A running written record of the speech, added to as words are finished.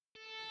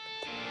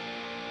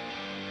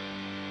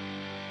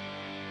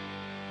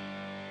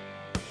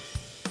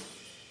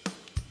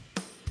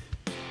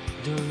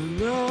Don't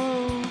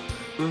know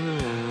where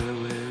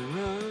I went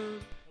wrong.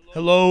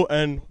 Hello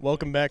and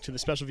welcome back to the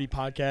Special V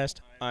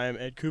podcast. I am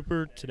Ed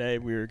Cooper. Today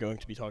we are going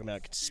to be talking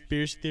about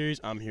conspiracy theories.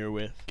 I'm here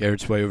with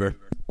Garrett Swaver.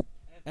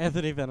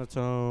 Anthony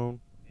Venatone.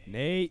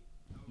 Nate.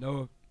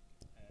 Noah.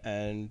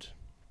 and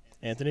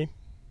Anthony.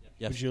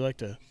 Yes. Would you like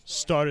to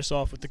start us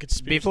off with the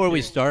conspiracy? Before we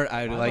theory? start,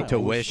 I would like to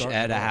We'll wish start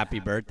Ed a now. happy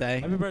birthday.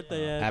 Happy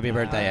birthday, Ed. Happy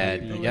birthday,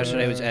 Ed. Happy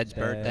Yesterday was Ed's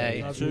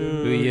birthday. birthday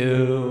To to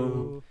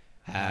you.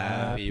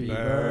 Happy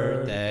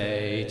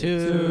birthday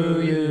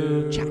to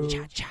you. Cha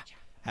cha cha.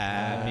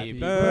 Happy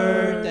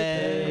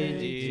birthday,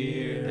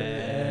 dear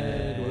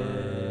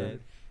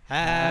Edward.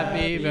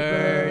 Happy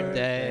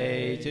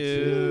birthday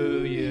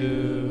to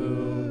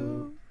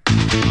you.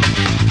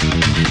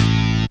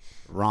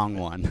 Wrong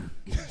one.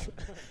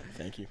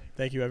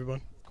 Thank you,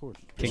 everyone. Of course.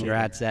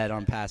 Congrats, Ed,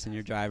 on passing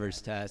your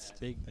driver's test.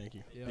 Big. Thank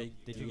you. Big.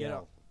 Did you get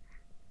out?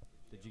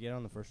 Did you get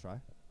on the first try?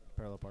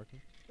 Parallel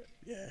parking?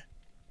 Yeah,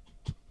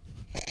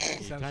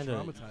 Kind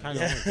of Yeah.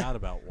 only got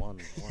about one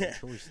Yeah.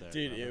 choice there.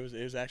 dude, remember?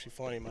 it was actually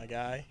funny. My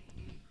guy,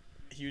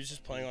 he was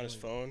just playing on his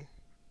phone,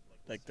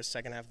 like the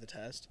second half of the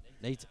test.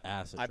 Nate's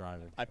ass at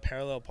driving. I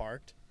parallel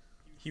parked.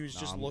 He was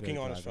Nah, just I'm looking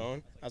good on his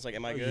driving. phone. I was like,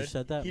 "Am I Oh, you good?"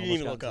 said that? He didn't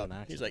Almost even got look into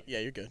up. an He's like, "Yeah,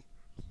 you're good."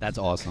 That's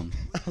awesome.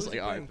 I was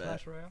like, "All right,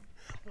 bet."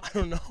 I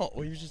don't know.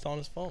 He was just on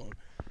his phone.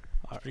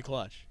 It's pretty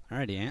clutch.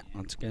 Alrighty, Ant.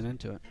 Let's get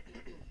into it.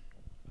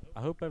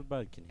 I hope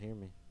everybody can hear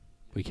me.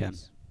 We can.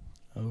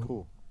 Oh.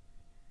 Cool.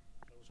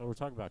 So we're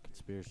talking about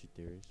conspiracy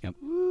theories. Yep.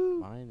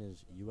 Mine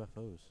is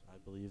UFOs. I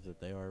believe that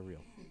they are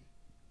real.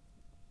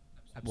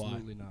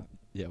 Absolutely not.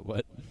 Yeah,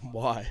 what?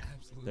 Why?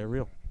 They're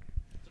real.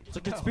 It's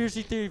a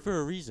conspiracy theory for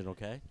a reason,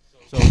 okay?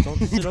 So don't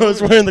sit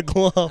Bro's over wearing the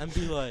glove. and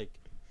be like,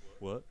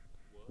 what?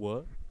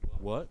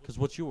 Because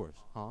what's yours?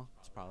 Huh?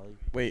 It's probably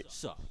Wait.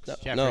 sucks. No.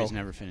 Jeffries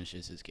never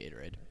finishes his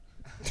Gatorade.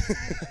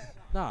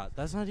 Nah,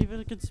 that's not even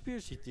a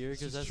conspiracy theory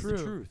because that's the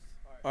truth.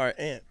 All right,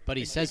 Ant. But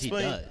he says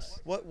Explain. he does.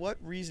 What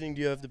reasoning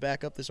do you have to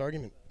back up this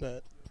argument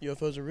that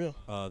UFOs are real?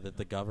 That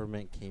the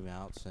government came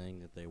out saying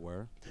that they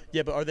were.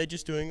 Yeah, but are they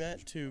just doing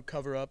that to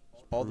cover up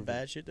all the proven.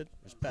 bad shit,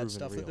 It's bad proven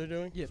stuff real. that they're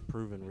doing? Yeah, It's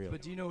proven real.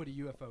 but do you know what a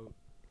UFO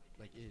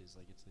like is?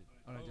 Like it's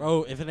a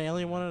Bro, if an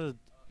alien wanted to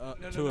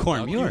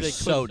Corn, abduct you are they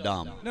so could.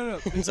 dumb. no,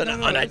 It's an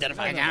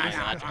unidentified.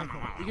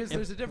 because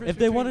there's a difference. If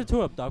they between- wanted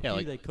to abduct Yeah, you,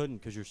 like- they couldn't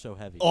because you're so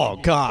heavy. Oh,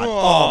 God.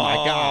 Oh, my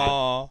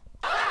God.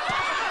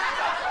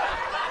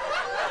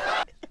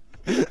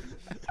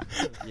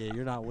 Yeah,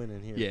 you're not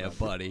winning here. Yeah, bud.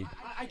 buddy.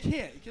 I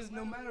can't because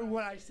no matter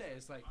what I say,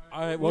 it's like.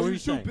 All right, what were you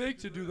too saying? big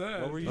to do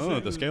that. What were you Oh,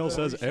 saying? the scale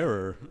says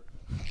error.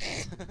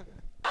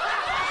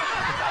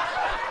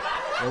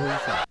 What were you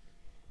saying?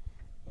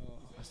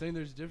 I'm saying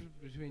there's a difference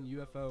between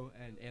UFO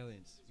and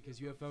aliens because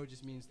UFO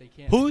just means they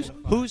can't.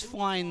 identify Who's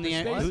flying the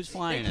space- who's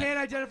flying They it? can't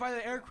identify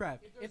the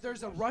aircraft. If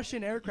there's a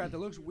Russian aircraft that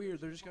looks weird,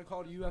 they're just gonna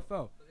call it a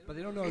UFO. But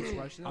they don't know it's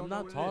Russian. They I'm don't know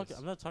not what it talking. is.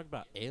 I'm not talking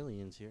about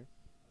aliens here.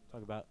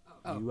 I'm talking about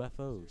Oh.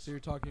 UFOs. So you're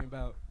talking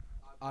about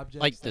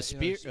objects Like the that,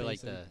 spear in or like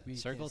space the that we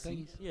circle can't see.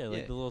 things? Yeah,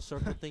 like the little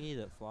circle thingy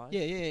that flies.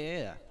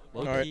 Yeah.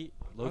 Low Alright. key,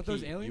 Aren't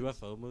those low-key aliens?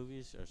 UFO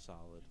movies are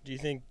solid. Do you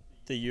think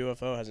the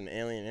UFO has an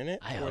alien in it?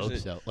 I or is hope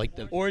it, so. Like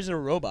the Or is it a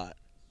robot?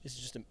 Is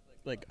it just a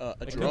It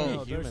could be drone?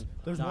 a human.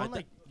 There's No, I one thi-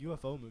 like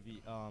UFO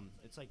movie.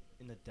 It's like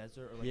in the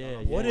desert or like. Yeah, on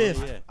a yeah, What wall.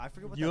 if I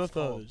forget what that's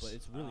called, UFOs but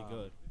it's really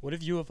good. What if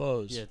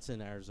UFOs Yeah, it's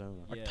in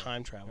Arizona. are Yeah.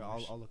 time Here,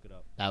 travelers? I'll look it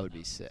up. that would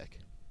be sick.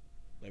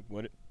 Like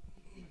what?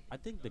 I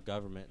think the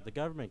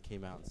government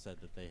came out and said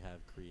that they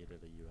have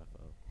created a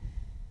UFO.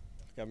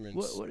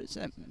 Governments. What does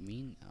that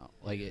mean though?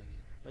 Like it?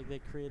 Like they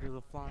created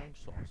a flying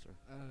saucer.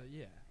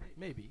 Yeah,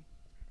 maybe.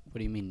 What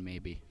do you mean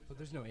maybe? But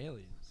there's no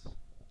aliens.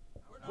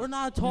 We're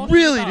not talking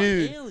Really, about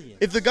dude? aliens.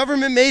 If the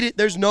government made it,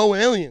 there's no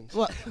aliens.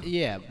 Well,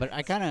 yeah, but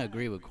I kind of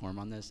agree with Corm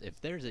on this.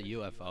 If there's a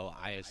UFO,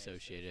 I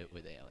associate it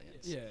with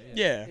aliens.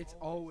 Yeah. It's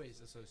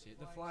always associated.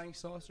 The flying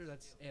saucer,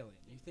 that's alien.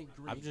 You think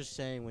green. I'm just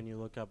saying when you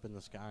look up in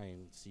the sky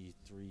and see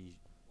 3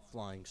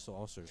 flying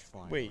saucers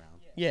flying Wait,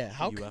 around. yeah. It's a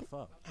How can,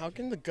 UFO. how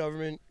can the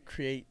government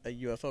create a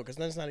UFO? Because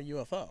then it's not a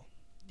UFO.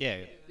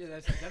 Yeah, Yeah,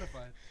 that's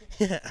identified.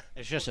 Yeah.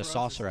 it's just a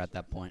saucer at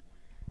that point.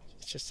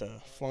 It's just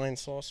a flying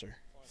saucer,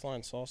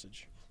 flying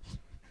sausage.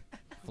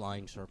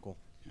 Flying circle.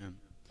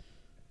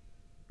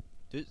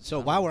 Dude, so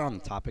while we're on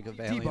the topic of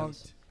aliens,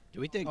 Debunked. do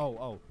we think?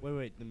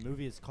 Wait. The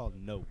movie is called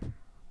Nope.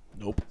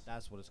 Nope.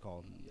 That's what it's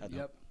called. That-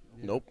 Yep.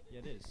 Nope. Yeah,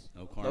 it is.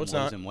 No, Corm No, it's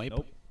lives not. in Wape.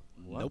 Nope.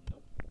 Nope.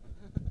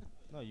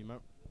 No, you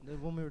remember the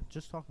one we were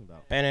just talking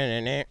about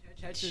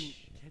Catching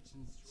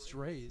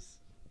strays.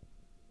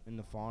 in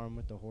the farm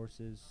with the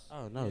horses.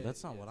 Oh no, Yeah,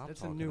 that's not what I'm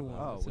that's talking a new about.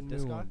 one. Oh, That's a with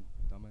this new guy? one.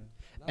 Dumbass.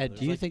 No, Ed, there's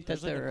do you like- think that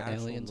there's like there an are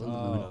actual aliens on the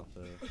movie moon?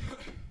 about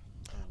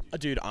the-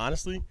 Dude,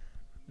 honestly,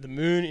 the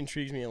moon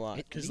intrigues me a lot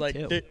because Me like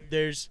too.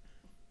 there's,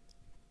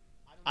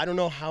 I don't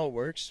know how it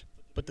works,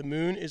 but the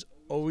moon is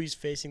always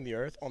facing the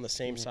Earth on the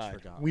same Phoenix side.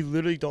 forgot. We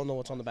literally don't know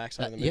what's on the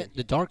backside of the moon. Yeah,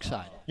 the dark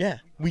side. Yeah,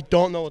 we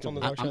don't know what's on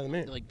the I- dark side of the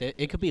moon. Like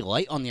it could be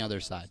light on the other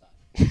side.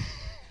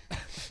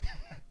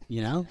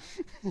 You know?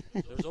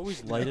 There's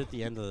always light at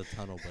the end of the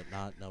tunnel, but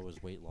not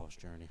Noah's weight loss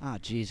journey. Ah,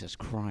 Jesus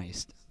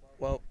Christ.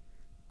 Well,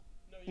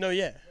 No,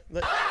 yeah.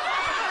 Let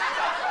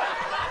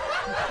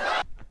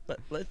But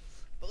like,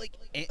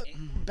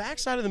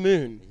 backside of the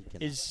moon He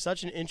cannot. is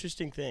such an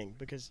interesting thing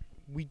because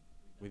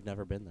We've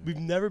never been there. we've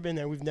never been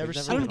there. We've never We've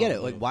I seen don't been get on it.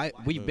 the Like, moon. why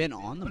we've Moon. been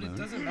on the But it moon?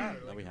 doesn't matter.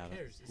 No, Like, we who haven't.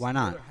 cares? It's Why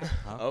never not? happened.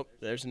 Huh? Oh,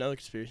 there's another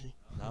conspiracy.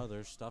 No,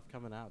 there's stuff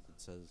coming out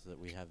that says that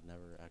we have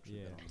never actually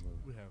Yeah. been on the moon.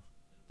 We have.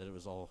 That it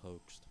was all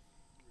hoaxed.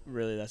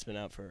 Really, that's been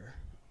out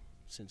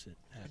since it It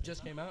happened.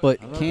 just came out.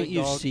 But I'm not a can't big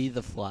you dog. see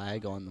the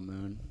flag on the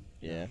moon?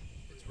 Yeah.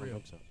 It's I real.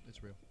 hope so.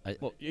 It's real.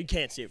 Well, you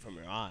can't see it from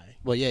your eye.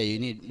 Well, yeah, you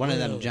need one of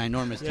them Really?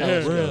 ginormous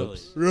Yeah.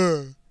 telescopes.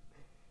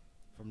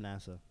 From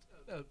NASA.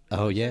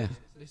 Oh yeah,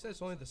 They said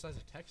it's only the size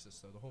of Texas,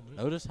 though. The whole moon.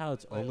 Notice how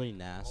it's Like, only all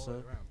the way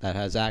NASA. around. that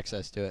has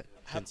access to it.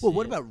 can Well, see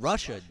what it. about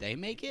Russia? Did they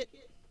make it?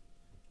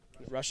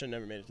 Russia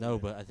never made it. to No, the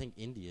moon. but I think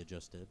India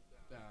just did.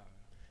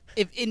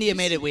 If India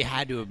made it, we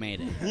had to have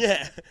made it.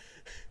 Yeah.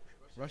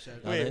 Russia.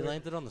 No, Wait, they wait.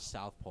 landed on the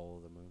south pole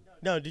of the moon.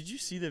 No, did you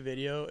see the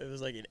video? It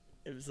was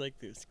like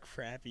this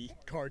crappy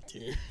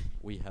cartoon.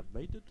 We have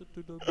made it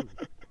to the moon.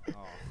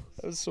 Oh.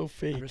 That was so I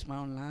fake. risk my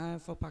own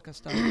life for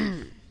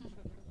Pakistan.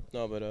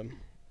 No, but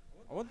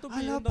I want to be I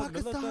in love the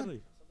Pakistan.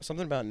 military.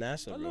 something about I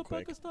NASA real love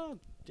quick. Pakistan.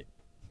 Did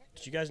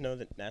you guys know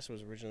that NASA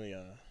was originally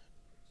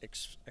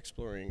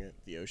exploring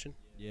the ocean?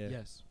 Yeah.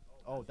 Yes.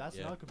 Oh, that's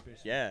Yeah. not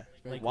conspiracy. Yeah.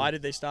 Very Why cool.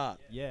 did they stop?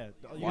 Yeah.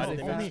 Why did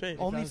they only found- they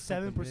only found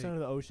something 7% big. of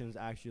the ocean's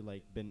actually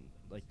like been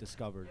like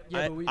discovered.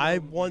 Yeah, but we I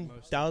know, like,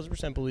 most of it.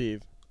 1000%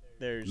 believe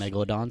there's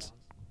Megalodons.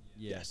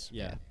 Yes.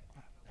 Yeah.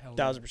 Hell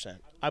no. 1000%.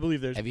 I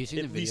believe there's Have you seen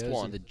at the least videos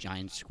one. of the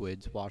giant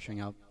squids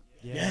washing up?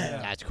 Yeah.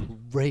 That's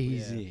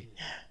crazy.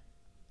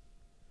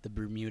 The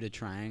Bermuda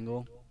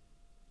Triangle.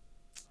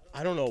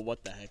 I don't know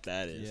what the heck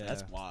that is.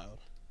 That's Yeah. wild.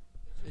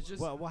 It's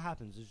just Well, what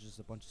happens? There's just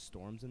a bunch of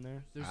storms in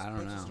there. there's I a don't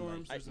bunch of know.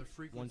 storms. I- There's a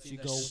frequency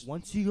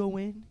Once you go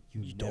in,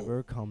 you, You don't.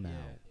 never come Yeah.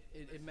 out.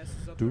 It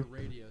messes up Do- their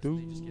radio, so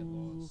they just get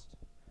lost.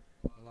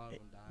 A lot of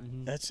them die.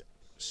 Mhm. That's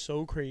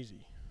so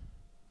crazy.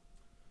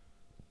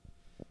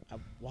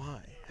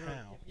 Why? There How?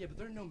 are- Yeah, but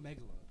there are no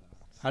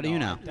megalodons. How do you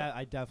know?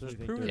 I definitely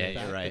think proof there's Yeah, of the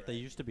you're fact right. that they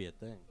used to be a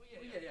thing. Yeah,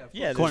 of Yeah, course.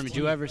 there's Corn, did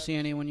you plenty. ever see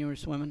any when you were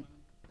swimming?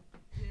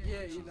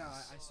 Yeah, you know,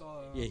 I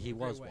saw. Yeah, he the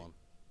Great was White. one.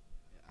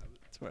 Yeah,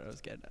 That's what I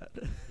was getting at.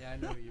 yeah, I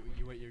know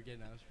what you're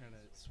getting. I was trying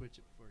to switch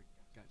it before it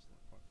got to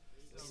that part.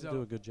 You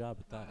do a good job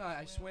at No, that.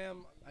 I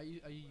swam. I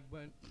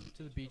went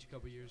to the beach a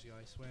couple years ago.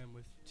 I swam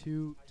with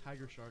 2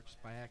 tiger sharks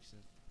by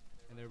accident,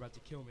 and they were about to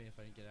kill me if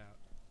I didn't get out.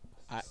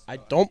 I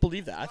don't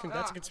believe that. I think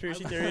that's a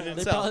conspiracy theory in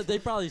itself. They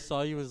probably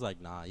saw you as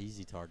like, nah,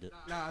 easy target.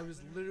 Nah, I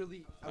was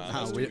literally. I was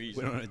Nah, supposed we- to-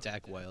 we don't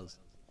attack whales.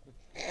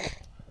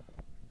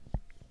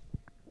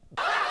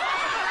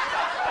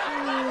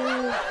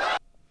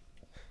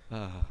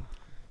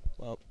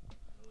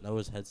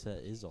 Noah's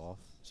headset is off.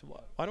 So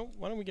why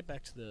don't we get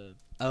back to the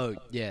Oh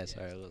yeah,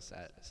 sorry, a little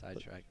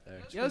sidetrack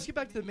there. Yeah, let's get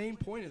back to the main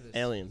point of this.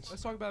 aliens?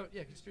 Let's talk about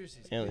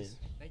conspiracies. please. Aliens.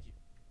 Thank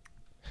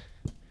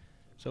you.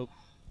 So,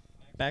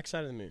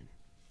 backside of the moon.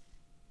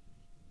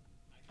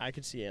 I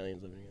could see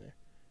aliens living there.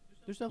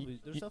 There's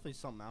definitely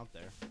something out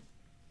there.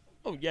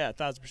 Oh yeah,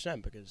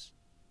 1000% because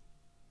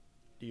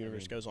the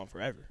universe mean- goes on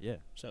forever. Yeah.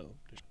 So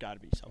there's got to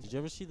be Did something. you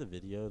ever see the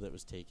video that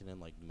was taken in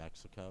like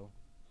Mexico,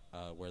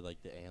 where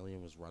like the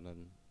alien was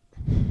running,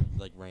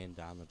 like ran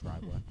down the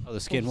driveway? Oh, the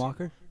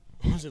Skinwalker.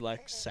 Was it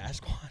like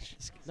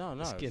Sasquatch? No,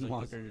 no.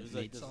 Skinwalker It was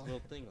like Nate this song.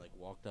 little thing, like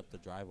walked up the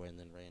driveway and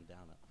then ran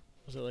down it.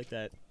 Was it like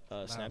that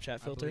Wow, Snapchat I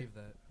filter? believe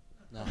that.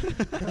 No.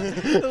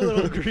 The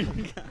little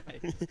green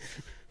guy.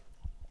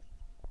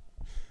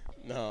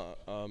 No,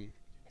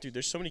 dude,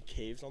 there's so many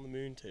caves on the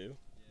moon too.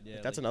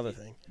 Yeah. That's another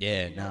thing.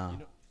 Yeah, no.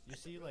 You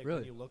see, like Really?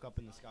 when you look up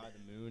in the sky,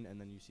 the moon, and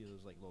then you see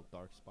those like little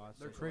dark spots.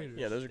 They're those are, like, craters.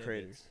 Yeah, those are divots.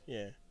 craters.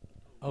 Yeah.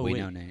 Oh we wait.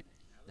 know, Nate.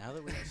 Now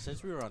that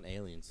since we were on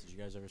aliens, did you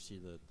guys ever see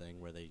the thing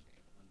where they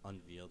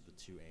unveiled the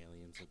 2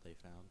 aliens that they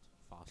found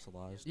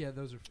fossilized? Yeah,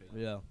 those are fake.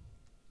 Yeah.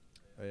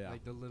 Oh yeah.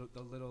 Like the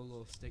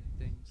little stick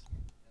things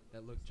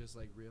that look just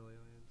like real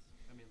aliens.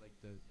 I mean, like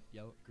the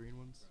green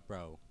ones.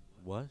 Bro,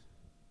 what?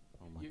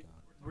 Oh my You- god.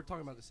 We're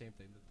talking about the same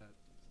thing. That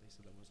they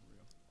said that wasn't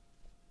real.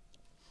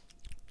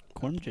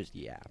 Corn just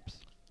yaps.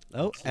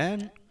 Oh,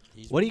 and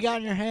He's what do you got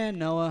in your hand,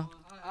 Noah?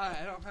 I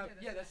don't have.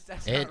 Yeah,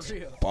 that's It's not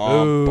real.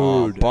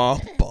 Bomb,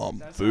 bomb,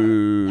 That's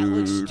food. That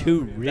looks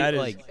too real. That is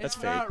like that's It's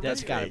fake. not that's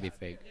That's gotta fake. be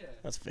fake.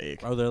 That's fake.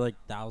 Bro, they're like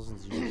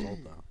thousands of years old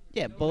though.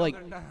 Yeah, but No, like,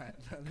 they're not.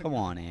 They're come not.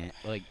 on, Ant.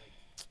 Like,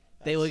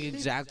 they look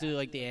exactly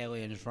like the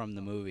aliens from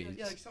the movies.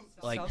 Yeah, like some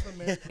Like, South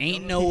American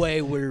Ain't no government-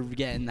 way we're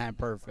getting that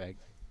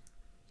perfect.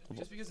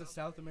 Just because the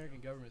South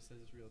American government says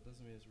it's real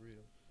doesn't mean it's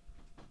real.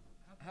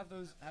 Have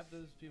those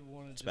people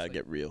want to It's just about to like,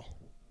 get real.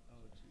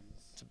 Oh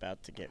jeez. It's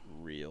about to get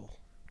real.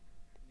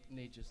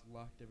 Nate just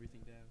locked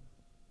everything down.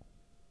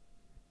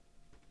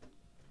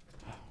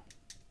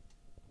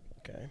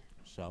 Okay.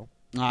 So,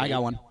 No, I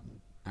got one.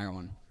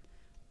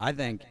 I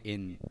think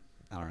in,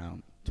 I don't know,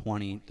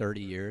 20,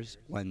 30 years,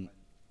 when,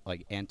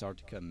 like,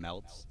 Antarctica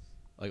melts,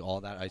 like,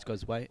 all that ice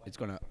goes away, it's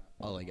going to,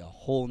 like, a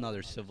whole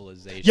nother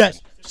civilization.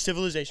 Yes,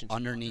 civilizations.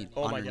 Underneath.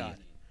 Oh my underneath.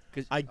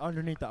 God.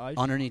 Underneath the ice.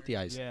 Underneath the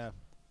ice. Yeah.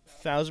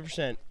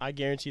 1,000%. I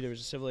guarantee there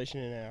was a civilization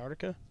in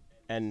Antarctica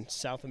and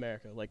South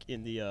America, like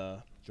in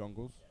the.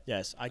 Jungles.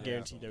 Yes, I Yeah,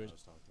 guarantee that's there what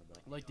was. I talking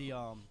about. Like the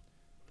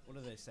what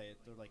do they say?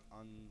 They're like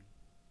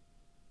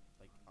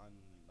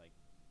like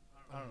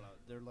I don't know.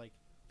 They're like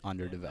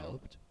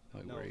Underdeveloped.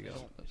 Like no, where you they go.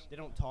 don't, they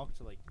don't talk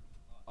to like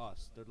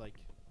us. They're like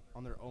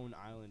on their own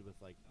island with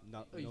like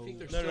not. Oh, you no, think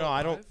they're No, still no,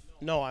 I don't. alive?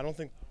 No, I don't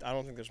think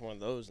there's one of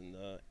those in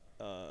the.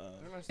 They're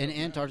not In still alive.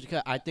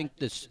 Antarctica, I think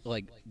this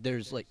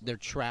there's they're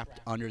trapped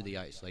under the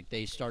ice. Like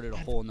they started a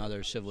whole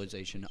nother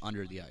civilization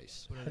under the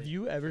ice. What are Have they-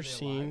 you ever they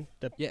seen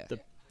the Yeah.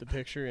 the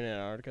picture in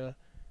Antarctica?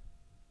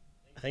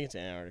 I think it's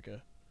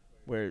Antarctica,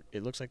 where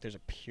it looks like there's a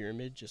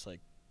pyramid just like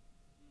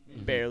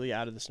barely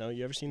out of the snow.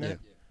 You ever seen that?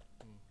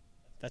 Yeah.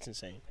 That's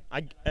insane.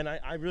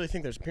 I really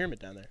think there's a pyramid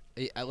down there.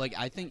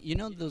 I think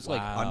those Wow,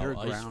 like ice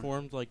underground.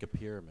 formed like a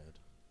pyramid.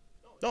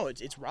 No,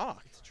 it's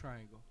rock. It's a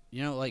triangle.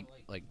 Like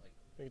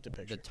I think it's a the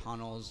picture.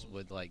 tunnels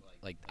with like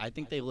I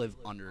think they live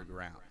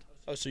underground.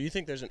 Oh, so you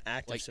think there's an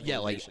active Like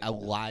civilization?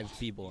 alive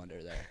people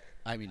under there.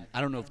 I mean,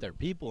 I don't know if they're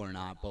people or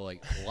not, but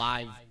like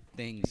live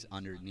things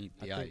underneath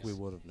the I ice. think we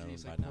would have known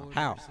These, by like, now. polar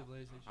How?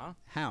 civilization.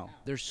 How?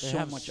 There's They so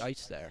have much s-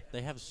 ice there.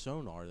 They have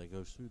sonar that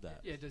goes through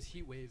that. Yeah, it does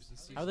heat waves and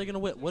sees. How are they gonna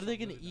what are they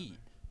gonna eat?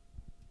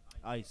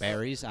 ice.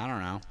 Berries? I don't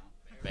know.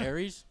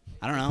 Berries?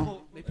 I don't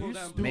know. They pull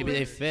down. Maybe they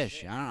berries.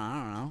 fish. I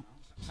don't know.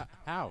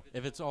 How?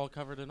 If it's all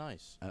covered in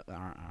ice. I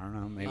don't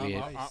know. Maybe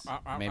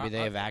Uh, maybe they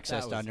have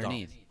access that to was dumb.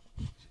 underneath.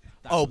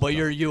 That Oh, was but dumb.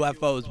 your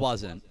UFOs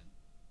wasn't.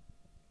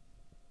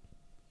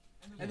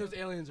 And those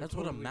aliens are That's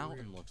what a totally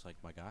mountain real. looks like,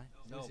 my guy.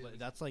 No, but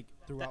that's like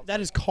throughout.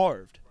 that is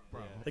carved.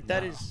 Bro. Like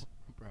that No. is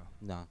Bro.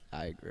 Nah.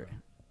 I agree.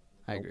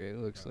 I agree. It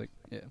looks like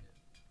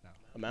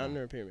a mountain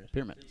or a pyramid.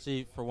 pyramid.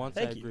 See, for once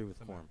Thank I you. agree with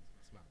It's a Corm. mountain.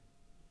 It's a mountain.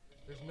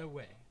 There's no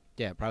way.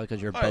 Yeah, probably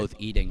because you're All right. both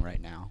eating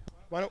right now.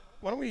 Why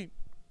don't we?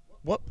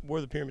 What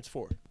were the pyramids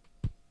for?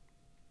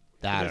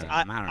 That Because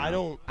I don't know. I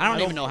don't- I don't I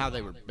even don't- know how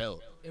they were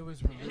built. It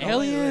was revealed.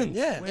 Aliens!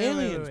 Yeah. Wait,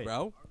 Aliens, wait.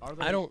 bro. Are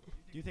they, I don't.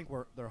 Do you think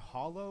they're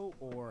hollow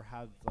or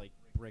have like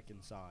brick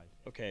inside?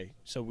 Okay,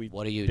 so we've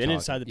What are you been talking?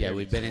 inside the Yeah,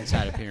 pyramids. we've been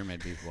inside a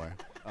pyramid before.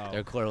 Oh.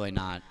 They're clearly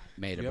not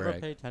made Do of you ever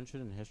brick. pay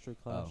attention in history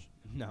class? Oh.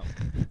 No.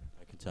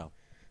 I could tell.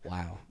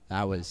 Wow,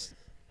 that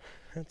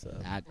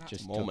That's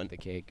just moment. took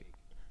the cake.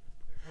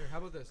 Here, how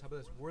about this?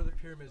 Were the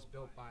pyramids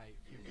built by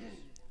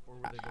humans, or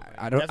were they built by?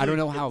 I don't Definitely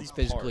know at how least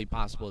physically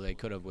possible they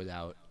could have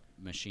without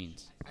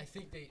machines. I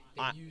think they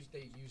I- used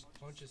a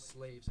bunch of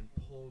slaves and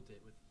pulled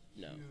it with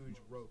No. huge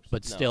ropes.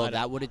 But No, still, I don't-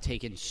 that would have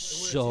taken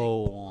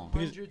so long.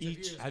 Because Hundreds of each-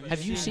 years, have but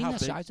Have you seen seen how the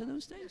big- size of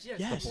those things? Yes,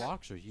 Yes. The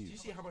blocks are Did you huge.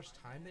 see how much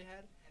time they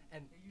had?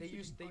 And they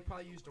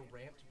probably used a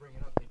ramp to bring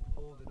it up. They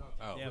pulled it up.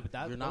 Oh, Yeah, but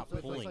that- you're not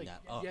that's pulling like-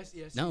 that up.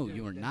 Yes. No, did.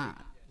 you were They not.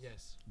 did.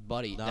 Yes.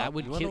 Buddy, No, that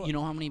would you wanna kill. know You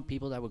know how many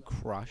people that would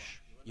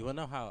crush? You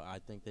wanna know how I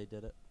think they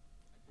did it?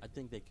 I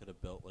think they could have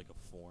built like a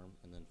form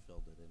and then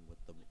filled it in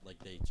with the like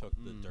they took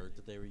the dirt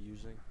that they were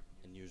using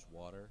and used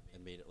water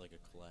and made it like a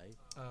clay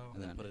Oh.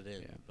 and then then- put it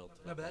in yeah. and built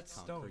it No, up but like that's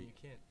stone. concrete. You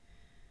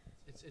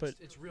can't. But-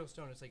 It's real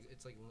stone. It's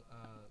like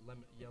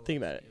lemon yellow. Think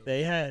about it. yellow.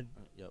 They had.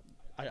 Yep.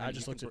 I And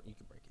just you looked can at. you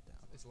can break it down.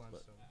 It's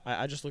limestone.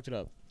 I just looked it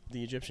up.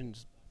 The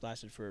Egyptians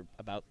lasted for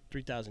about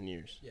 3,000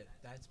 years. Yeah,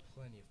 that's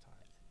plenty of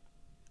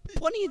time.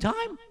 Plenty of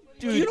time,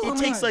 Dude, You know it how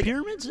many takes, like-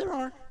 pyramids there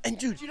are? And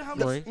dude, Do you know how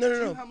Roy? many? No, no, do you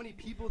no. know how many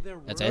people there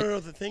were? That's no, it? no, no.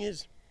 The thing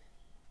is,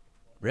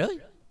 Really?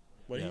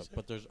 what yeah, he said.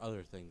 but there's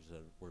other things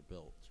that were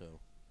built too.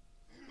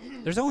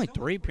 There's only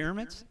 3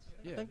 pyramids.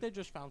 Yeah. I think they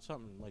just found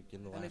something like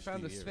in the last And they found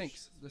few the years.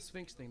 Sphinx. The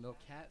Sphinx thing. The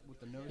cat with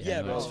the nose.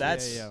 Yeah, bro, but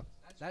that's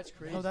That's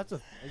crazy. Oh, that's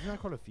a. Isn't that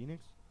called a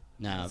phoenix?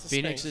 No, It's a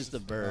Phoenix sphinx. is the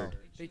bird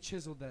They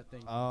chiseled that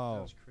thing. Oh.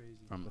 That was crazy.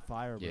 from The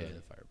Firebird. Yeah,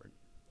 the Firebird.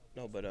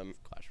 no, but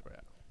Clash Royale.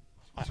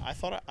 I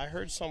thought I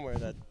heard somewhere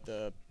that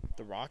the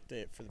rock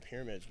that for the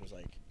pyramids was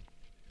like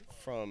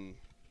from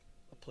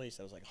a place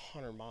that was like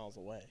 100 miles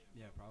away.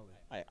 Yeah, probably.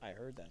 I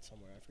heard that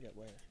somewhere. I forget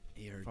where.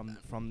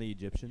 From the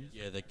Egyptians.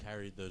 Yeah, they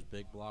carried those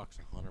big blocks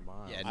 100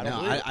 miles. Yeah, I no,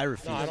 don't believe it. I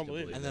refuse No, I to don't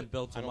believe it. and then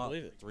built I them don't up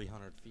believe it.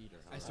 300 feet or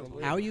I still however.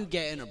 believe How are you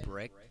getting a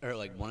brick or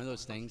like one of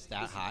those things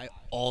that high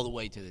all the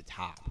way to the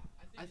top?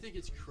 I think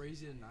it's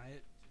crazy to deny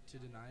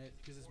it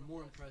because it's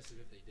more impressive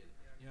if they did it.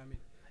 You know what I mean?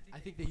 I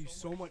think they used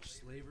so much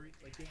slavery.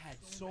 Like they had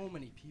so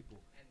many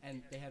people,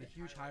 and they had a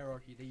huge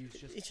hierarchy. They used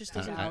It just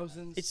doesn't-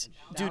 thousands, it's-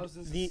 dude,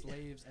 thousands the- of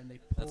slaves, and they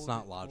That's pulled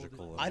not it, logical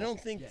pulled at it. I all.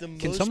 don't think Yeah. the Can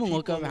Can most someone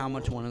look people up in the how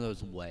much world- one of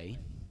those weigh?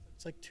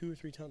 It's like 2 or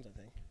 3 tons, I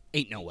think.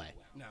 Ain't no way.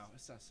 No,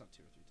 it's not 2 or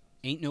 3 times.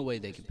 Ain't no way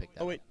they can pick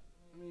that. Oh wait,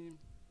 I mean,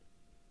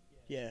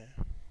 yeah.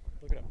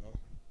 Look it up,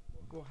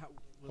 Mo.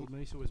 well,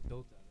 Mesa was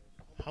built that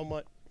way. How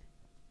much?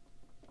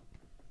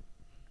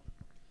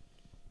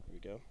 Here we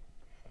go.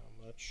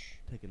 How much?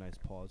 Take a nice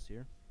pause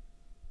here.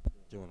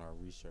 Doing our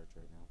research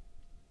right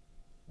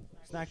now.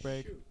 Snack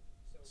break.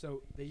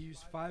 So they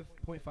used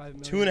 5.5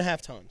 million.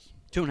 2.5 tons.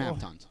 2.5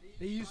 tons.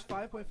 They used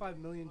 5.5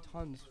 million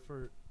tons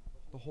for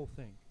the whole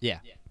thing. Yeah.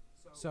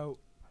 So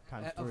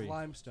Times of 3.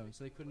 limestone.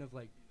 So they couldn't have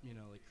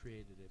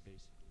created it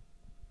basically.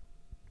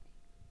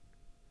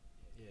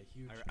 Yeah,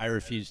 huge. I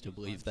refuse to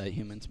believe that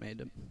humans made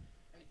them.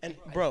 And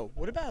bro,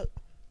 what about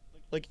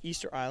like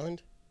Easter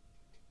Island?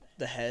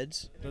 the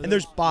heads, There's- and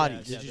there's yeah,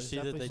 bodies. Did you there's see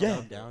that they definitely Yeah.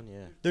 dug down?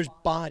 Yeah. There's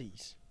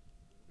bodies.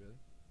 Really?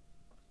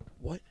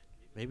 What?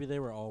 Maybe they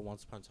were all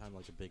once upon a time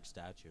like a big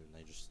statue, and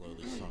they just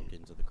slowly sunk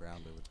into the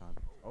ground over time.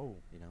 Oh,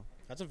 You know?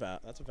 That's a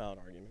valid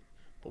argument.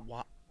 But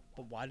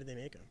why did they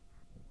make them?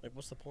 Like,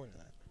 what's the point of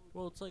that?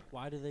 Well, it's like,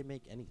 why do they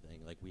make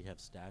anything? Like, we have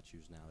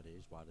statues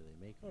nowadays. Why do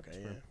they make them? Okay, It's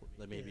for yeah.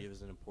 like maybe Yeah. it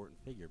was an important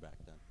figure back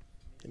then.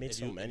 They made if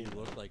so you, many. If you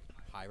look like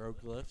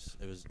hieroglyphs,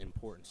 it was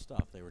important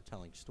stuff. They were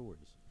telling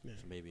stories. Yeah.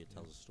 So maybe it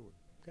tells a story.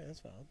 Okay,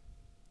 that's valid.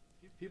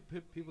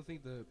 People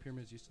think the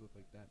pyramids used to look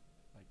like that,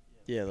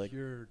 Yeah, like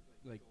pure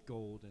like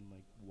gold and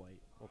like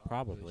white. Well,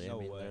 probably. No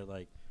I mean, way. they're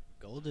like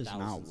Gold is not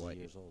thousands of white.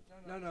 years old.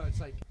 No, it's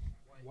like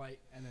white,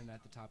 and then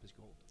at the top is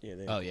gold. yeah.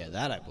 They, Oh yeah,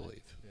 that I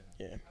believe.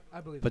 yeah. I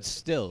believe. But that.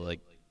 still,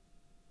 like,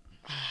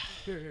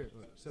 Here,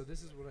 look. So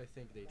this is what I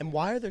think they. And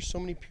why are there so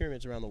many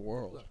pyramids around the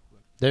world? Look.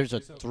 there's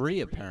a So-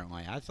 3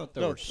 apparently. I thought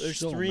there No, were there's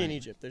so 3 in many.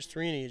 Egypt. There's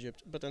 3 in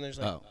Egypt, but then there's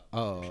like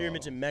Oh,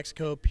 pyramids in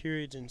Mexico,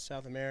 pyramids in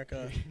South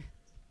America.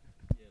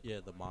 Yeah,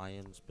 the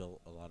Mayans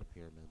built a lot of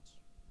pyramids.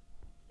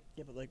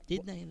 Yeah, but like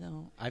Did they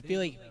though? I They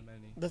feel didn't like have that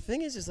many. the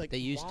thing is like they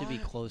used to be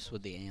why- close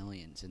with the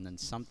aliens, and then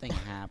something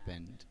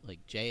happened. Like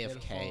had a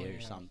JFK falling or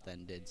out.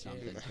 something did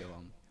something to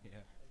them. Yeah,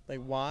 Like,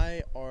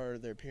 why are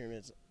there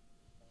pyramids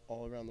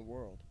all around the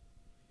world?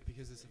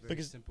 because it's a very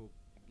Because- simple,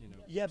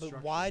 Yeah, but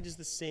structure. why does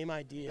the same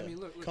idea? I mean,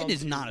 look. come It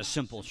is to- not a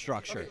simple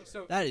structure. Okay,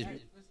 so That is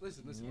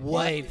listen.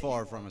 way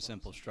far from a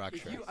simple If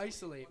structure. you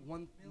isolate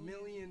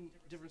 1,000,000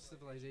 different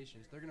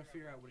civilizations, they're gonna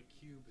figure out what a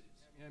cube is.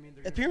 You know what I mean?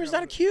 They're A gonna pyramid's figure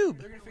not a out cube.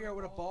 They're gonna figure out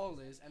what a ball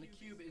is, and a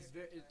cube is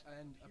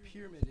and a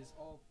pyramid is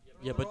all.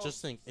 Yeah, they're but all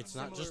just think, it's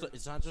not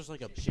similar just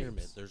like a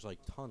pyramid. There's like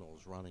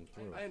tunnels running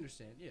through I it.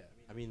 understand. Yeah.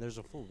 I mean, there's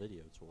a full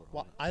video tour.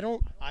 Why, On it.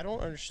 I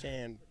don't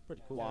understand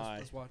Pretty cool. why.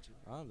 Let's watch it.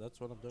 That's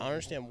what I'm doing. I don't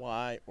understand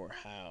why or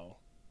how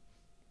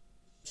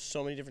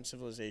so many different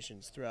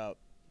civilizations throughout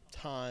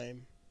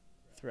time,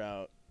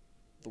 throughout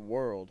the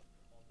world,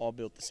 all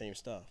built the same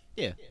stuff.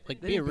 Yeah, like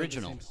They be didn't build the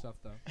original. same stuff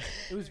though.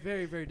 It was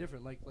very, very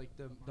different. Like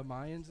the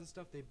Mayans and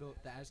stuff. They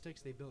built the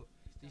Aztecs. They built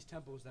these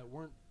temples that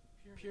weren't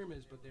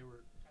pyramids, but they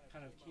were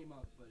kind of came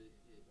up, but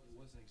it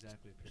wasn't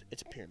exactly a pyramid.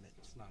 It's a pyramid.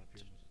 It's not a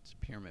pyramid. It's a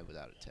pyramid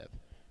without a tip.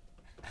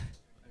 I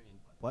mean,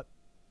 What?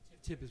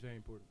 tip is very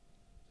important.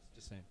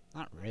 Just saying.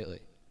 Not really.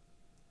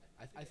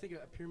 I think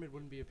a pyramid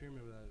wouldn't be a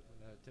pyramid without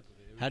a tip of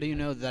it. It How would do you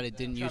be know like that it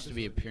didn't used to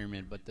be a trapezoid.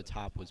 pyramid, but the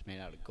top was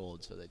made out of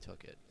gold, so they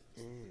took it?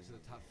 So the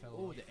top fell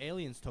Oh, off. the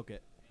aliens took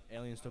it.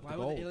 Aliens took Why the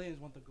would gold. the aliens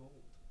want the gold?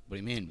 What do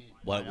you mean?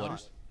 What? not?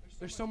 What?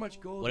 There's so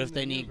much gold. What in if the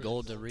they need universe.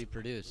 gold to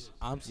reproduce?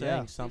 I'm Yeah.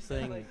 saying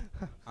something.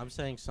 I'm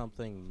saying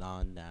something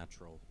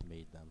non-natural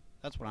made them.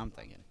 That's what I'm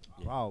thinking.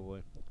 Yeah.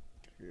 Probably.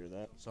 Agree with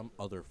that. Some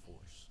other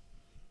force.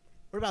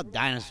 What about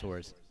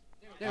dinosaurs?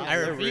 They're I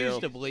they're refuse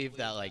real. to believe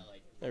that. Like,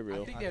 They're I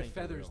real. think they have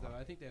feathers though.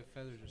 I think they have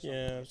feathers or something.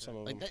 Yeah, like some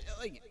of that.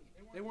 them.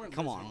 They weren't.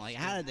 come on, lizards. like,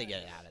 how did they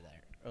get out of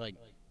there? Or like,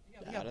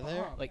 They Out got of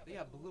there? bombed. Like- they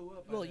got blew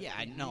up. by well, the- yeah,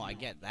 I know, I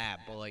get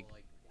that, but like,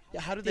 Yeah,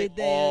 how did did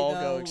they all though?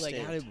 go Like,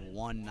 extinct? how did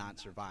one not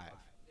survive?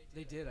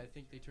 They did. I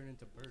think they turned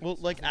into birds. Well,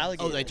 like I think-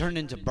 alligators. Oh, they turned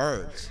into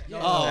birds.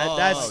 Yeah. Oh,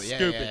 That's oh, yeah,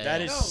 stupid. yeah, That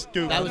yeah. is No,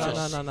 stupid. That was no, a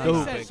no, no, stupid.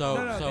 no. They said- So,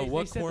 no, no, so they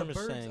what said the Corm is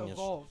birds saying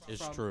evolved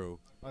is from- true.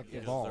 Like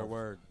Because evolved. there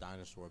were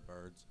dinosaur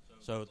birds.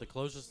 So the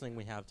closest thing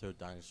we have to a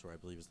dinosaur, I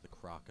believe, is the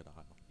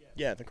crocodile.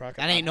 Yeah, the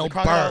crocodile. That ain't no the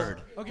crocodile, bird.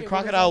 Okay, The well, there's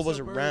crocodile also was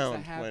birds that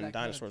around have when that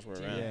kind of dinosaurs were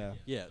teeth. around. Yeah.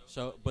 Yeah.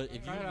 So, but if you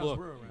Crocodiles look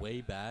were around.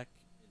 way back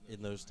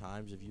in those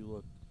times, if you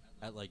look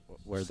at like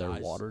Were there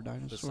size- water the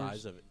dinosaurs?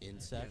 size of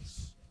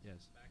insects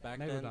Yes. back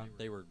Megalodon. then,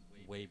 they were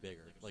way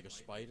bigger. Like a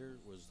spider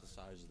was the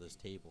size of this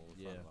table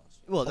in front of us.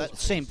 Well, that's the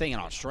same thing in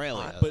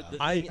Australia. But though.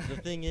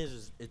 the thing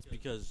is it's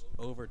because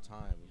over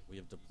time we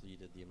have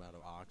depleted the amount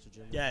of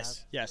oxygen. we Yes,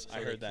 have, yes, so I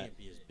they heard that. Can't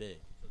be as big.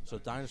 So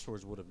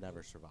dinosaurs would have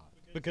never survived.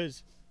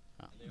 Because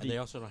And they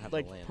also don't have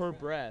like the land. per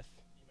breath,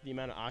 the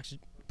amount of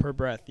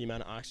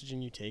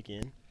oxygen you take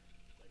in,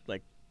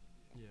 like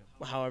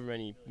Yeah. however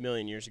many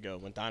million years ago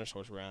when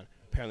dinosaurs were around,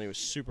 apparently it was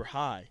super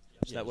high.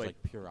 So Yeah, that it was way,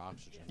 like pure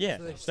oxygen. yeah,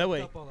 So they so that way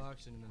sucked up all the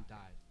oxygen and then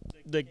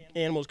died. the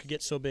animals could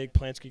get so big,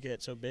 plants could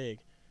get so big,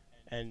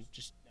 and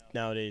just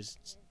nowadays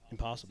it's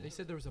impossible. They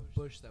said there was a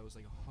bush that was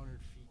like 100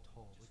 feet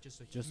tall, like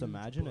just a Just huge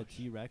imagine a bush.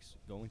 T-Rex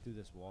going through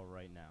this wall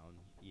right now and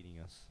eating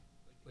us.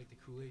 like the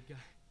Kool-Aid guy.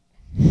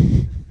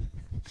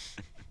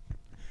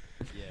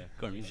 Yeah.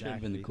 Courtney, you should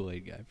have been the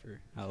exactly. Kool-Aid guy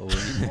for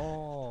Halloween.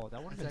 Oh,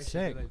 that would have That's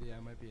been actually a sick. good idea. I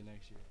might be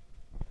next year.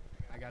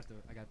 I got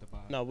the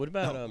bob. No, what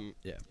about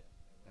Yeah.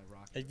 That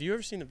rock. Have you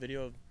ever seen a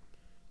video of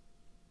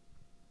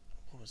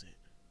what was it?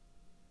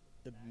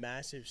 The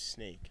massive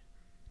snake.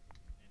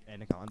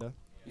 Anaconda.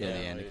 Yeah, the no,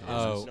 anaconda.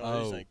 Oh, no,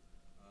 there's oh. like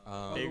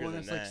Oh, bigger the one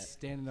than that's like that.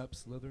 standing up,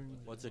 slithering.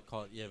 What's it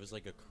called? Yeah, it was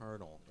like a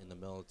colonel in the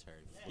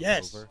military. flew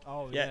Yes. over.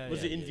 Oh Yeah,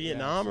 was it in yeah,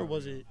 Vietnam or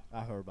was it?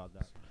 I heard about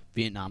that.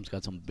 Vietnam's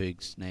got some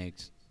big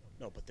snakes.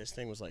 No, but this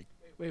thing was like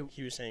Wait,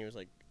 he was saying it was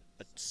like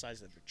the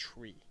size of a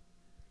tree.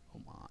 Oh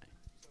my.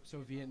 so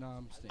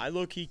Vietnam. I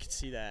low key could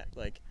see that,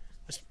 like,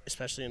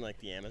 especially in like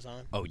the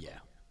Amazon. Oh yeah,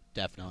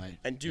 definitely.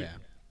 And dude,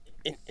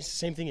 yeah. it's the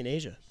same thing in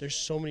Asia. There's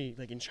so many,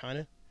 like in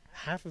China,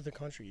 half of the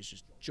country is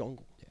just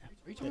jungle. Yeah.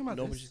 Are you that talking about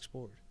nobody's this?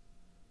 explored.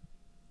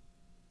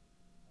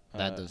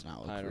 That does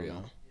not look I don't real.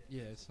 know.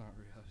 Yeah, it's not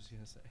real. I was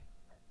gonna say.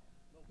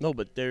 No,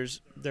 but there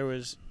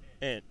was,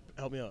 and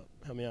help me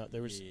out.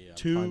 There was I'm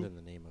two. finding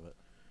the name of it.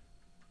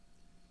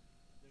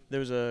 There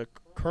was a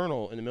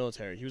colonel in the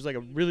military. He was like a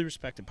really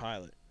respected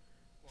pilot,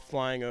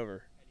 flying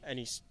over, and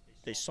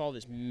they saw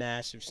this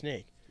massive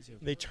snake. Is he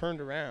okay? They turned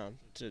around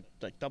to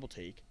like double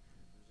take,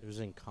 It was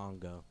in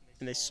Congo.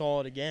 and they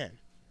saw it again.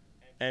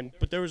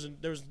 But there was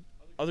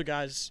other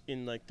guys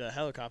in like the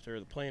helicopter or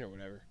the plane or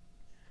whatever.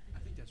 I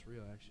think that's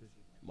real, actually.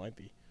 Might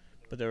be,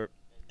 but there were,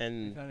 They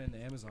and found it in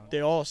the Amazon. they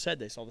all said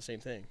they saw the same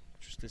thing.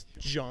 Just this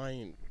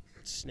giant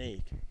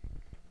snake.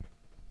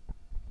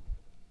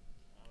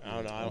 I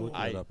don't know. I'm looking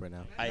it I up right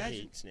now. Imagine-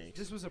 hate snakes.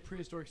 This was a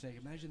prehistoric snake.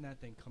 Imagine that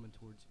thing coming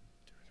towards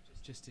you,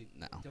 just to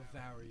No.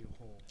 devour you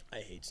whole.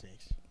 I hate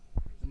snakes.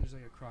 And there's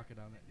like a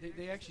crocodile.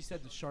 They actually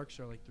said the sharks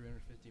are like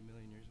 350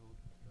 million years old.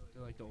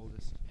 They're like the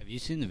oldest. Have you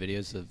seen the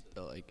videos of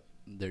like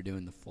they're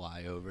doing the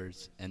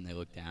flyovers and they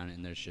look down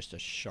and there's just a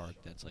shark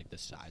that's like the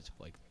size of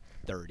like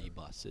 30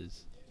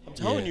 buses. I'm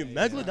telling Yeah. you,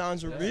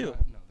 megalodons are That's real.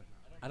 not- no, they're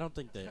not. I don't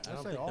think they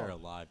they're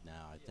alive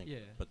now. I think, Yeah.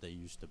 but they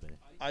used to be.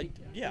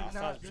 Yeah,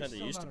 They're not- 1,000% they're they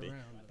still used to not be.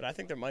 around, But I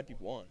think there might be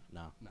one.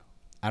 No. no.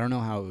 I don't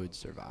know how it would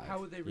survive. How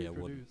would they Yeah, it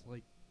wouldn't. reproduce?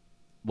 Like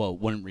Well, it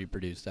wouldn't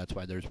reproduce. That's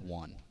why there's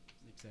one.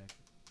 exactly.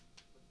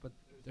 But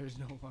there's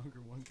no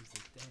longer one because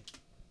they're dead.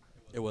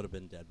 It would have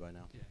been dead by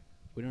now.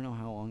 We don't know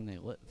how long they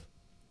live.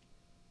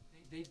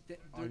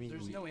 I mean,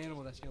 there's we- no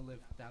animal that's gonna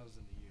live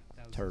thousands of years.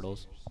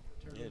 Turtles.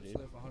 Turtles Yeah, dude.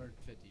 live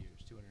 150 years,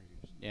 200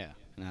 years. Yeah,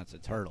 and that's a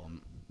turtle.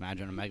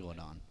 Imagine a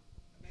megalodon.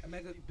 I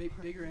mean,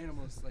 bigger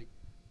animals like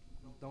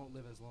don't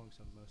live as long.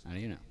 Some most. How do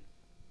you know?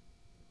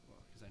 Well,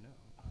 because I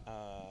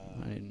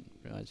know. I didn't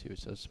realize he was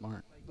so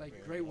smart.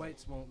 Like great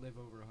whites won't live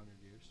over 100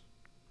 years.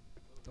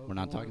 We're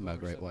not talking about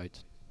great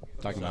whites.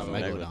 Talking about So-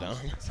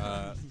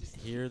 megalodons.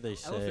 Here they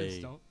Elephants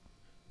say don't.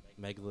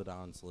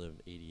 megalodons live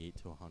 88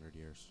 to 100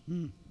 years.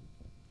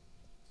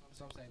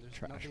 So I'm saying there's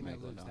Trash nothing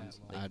that lives megalodons.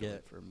 that long. I'd get-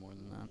 live for more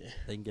than that. Yeah.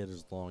 They can get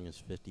as long as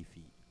 50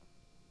 feet.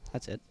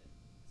 That's it.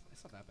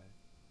 That's not that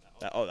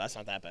bad. That's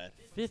not that bad.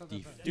 50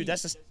 bad. feet. Dude,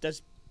 that's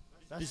That's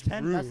This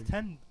 10. That's room.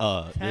 10.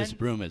 This 10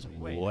 room is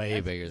wait, way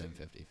that's- bigger than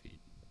 50 feet.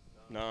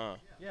 nah.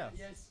 Yeah.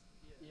 Yes.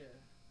 Yeah.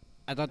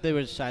 I thought they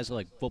were the size of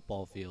like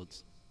football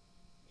fields.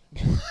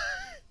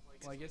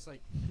 Well, I guess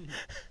like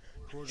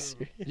quarter.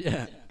 Of,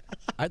 Yeah.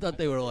 I thought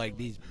they were like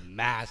these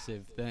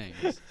massive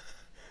things.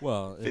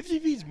 Well, it's 50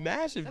 feet's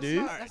massive, that's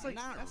dude. not. That's like.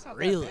 Not that's not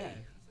really. That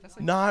bad. That's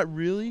like. Not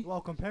really.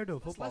 Well, compared to a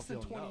That's football less than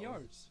field, 20 no.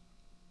 yards.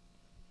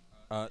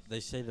 they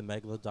say the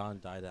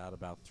megalodon died out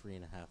about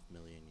 3.5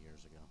 million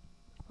years ago.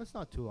 That's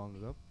not too long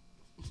ago.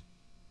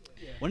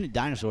 Yeah. When did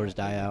dinosaurs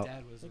die out?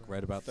 Dad was Like around.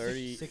 right about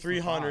 30,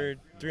 65.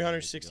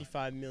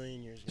 365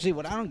 million years ago. See,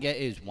 what I don't get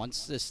is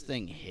once this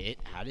thing hit,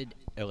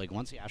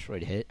 once the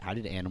asteroid hit, how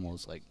did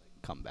animals like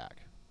come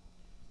back?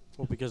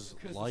 Well, because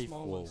Because the life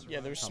small will. ones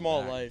Yeah, there's come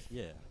small back. life.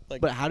 Yeah.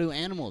 Like, But how do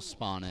animals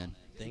spawn in?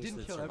 Things didn't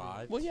that kill everyone.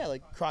 survive. well, yeah,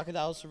 like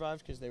crocodiles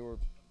survived because they were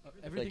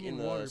Everything like in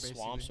in water, the swamps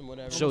basically. and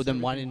whatever. So Almost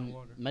then why everything in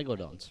didn't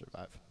water. megalodons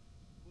survive?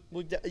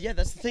 Well, yeah,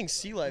 that's the thing.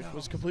 Sea life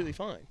was completely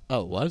fine.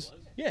 Oh, it was?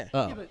 Yeah.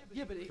 Oh.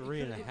 Yeah, but it,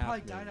 Three and a it half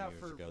probably million died out years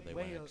for ago, they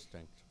way. went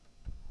extinct.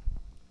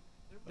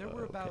 There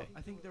were about, Okay.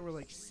 I think there were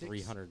like 6.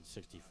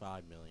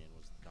 365 million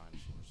was the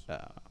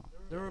dinosaurs.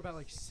 There were about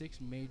like 6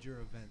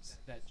 major events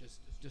that just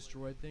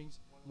destroyed things.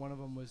 One of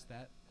them was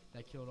that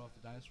killed off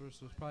the dinosaurs.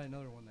 So it's probably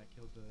another one that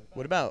killed the.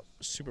 What about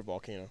super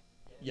volcano?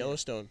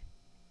 Yellowstone.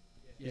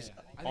 Yeah, is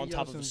I on think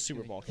top of a Yellowstone's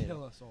super gonna volcano.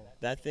 Kill us all.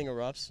 That thing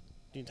erupts,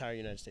 the entire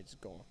United States is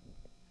gone.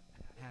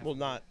 Half Well, of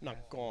not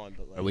it. gone,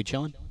 but like Are we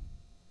chilling?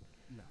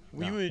 No.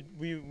 we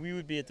No.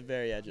 would be at the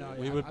very edge No, of it.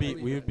 yeah, We I would be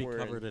believe we that. would be We're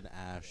in- covered in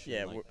ash.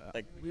 Yeah, in we're, like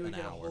like We would an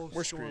get a hour. whole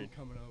We're storm screwed.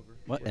 coming over.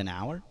 What, an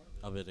hour?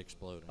 of it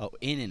exploding. Oh,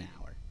 in an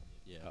hour.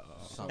 Yeah,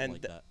 Uh-oh. something And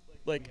like th- that.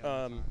 like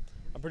I'm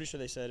pretty sure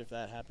they said if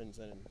that happens,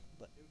 then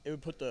like, it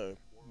would put the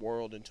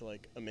world into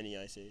like a mini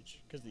ice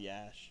age because the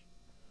ash.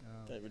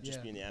 That would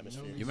just be in the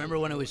atmosphere. You remember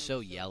when it was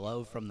so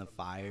yellow from the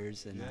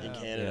fires and In Yeah.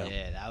 Canada.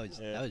 Yeah, that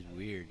Yeah. was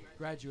weird.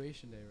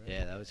 Graduation day, right?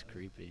 Yeah, that was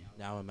creepy.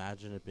 Now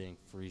imagine it being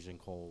freezing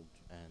cold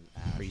and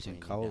ash Freezing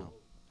raining cold. down.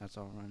 That's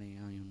already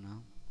how you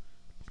know.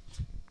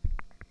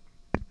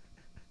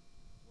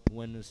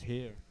 When it's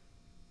here.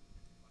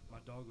 My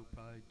dog will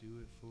probably do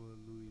it for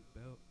a Louis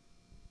belt.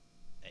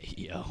 Hey,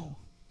 yo.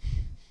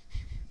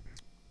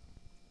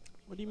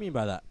 What do you mean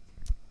by that?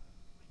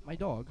 My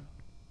dog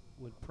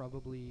would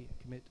probably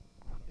commit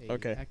a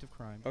Okay. act of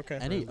crime. Okay.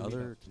 Any Louis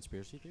other belt.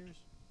 conspiracy theories?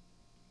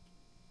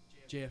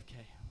 JFK.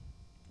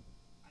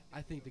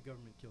 I think the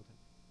government killed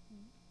him.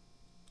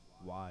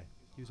 Why?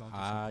 He was on.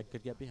 I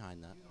could get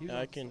behind that. He was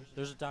I on- can.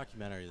 There's a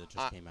documentary that just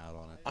I- came out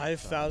on it. I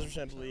that's,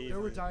 1,000% believe. There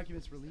were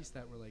documents released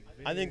that were like.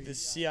 I think the very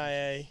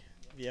CIA,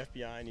 the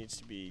FBI needs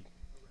to be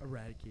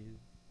eradicated.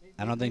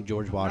 I don't think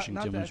George Not-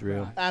 Washington not the was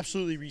real. FBI.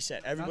 absolutely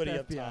reset. Everybody Not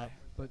up the FBI, top.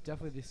 but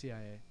definitely the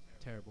CIA.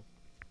 Terrible.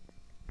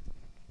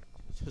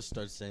 Just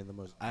start saying the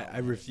most. I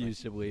outlandish refuse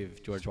things. to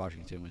believe George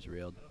Washington was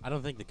real. I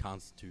don't think the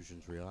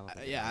Constitution's real. I don't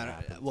think it Yeah, ever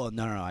happened. well,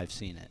 no, I've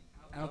seen it.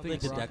 I don't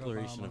think think the Barack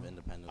Declaration of Obama-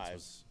 Independence I've-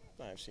 was.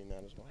 I've seen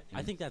that as well.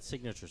 I think that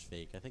signature's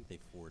fake. I think they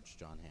forged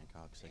John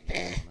Hancock's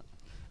signature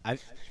on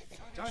it.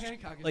 John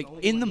Hancock is Like the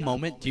only in one the who got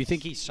moment, all do you this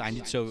think he signed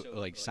it so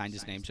like signed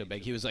his name so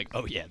big? He was like,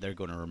 "Oh yeah, they're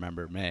going to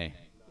remember me."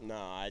 No,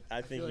 I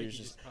think feel he like was he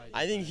just. just probably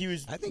I think he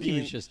was. I think he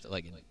being- was just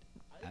like,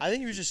 I think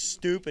he was just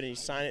stupid and he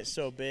signed it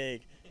so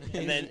big,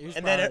 and then he was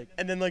and then probably-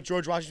 and then like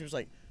George Washington was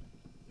like,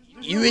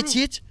 "You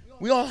idiot!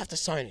 We all have to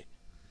sign it."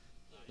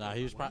 Nah,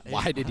 he was probably.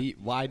 why did he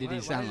Why sound did like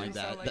he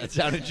that? sound like That a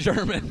sounded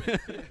German.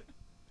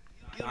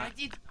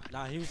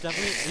 Nah, he was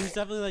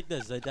definitely like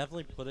this. They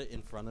definitely put it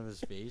in front of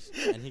his face,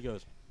 and he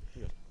goes,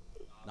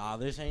 "Nah,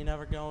 this ain't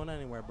ever going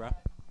anywhere, bro."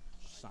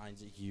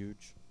 Signs it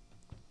huge.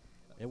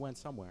 It went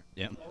somewhere.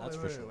 Yep. That's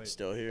for sure.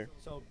 Still here.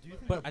 So do you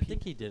think? But the I peop-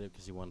 think he did it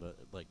because he wanted to,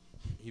 like,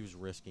 he was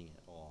risking it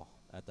all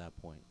at that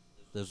point.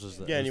 This was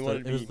the, Yeah, and he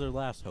wanted to it was be- their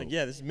last hope. Like,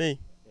 yeah, this is me.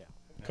 Yeah.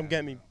 Come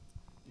get me.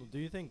 Well, do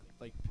you think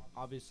like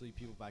obviously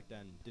people back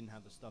then didn't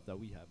have the stuff that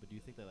we have, but do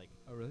you think they like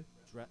Oh really?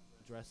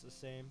 dress the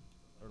same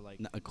or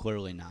like? No,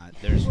 clearly not.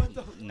 There's no,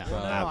 No,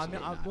 Well, I absolutely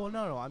mean,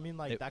 not. no. I mean,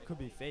 like It- that could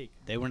be fake.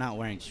 They were not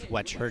wearing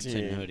sweatshirts Dude.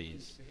 and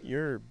hoodies.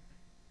 You're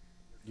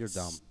You're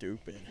dumb.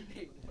 stupid.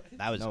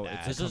 That was No,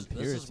 bad. it's This is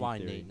conspiracy why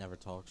theory. Nate never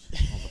talks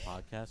on the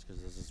podcast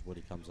because this is what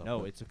he comes up No,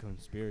 with. it's a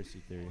conspiracy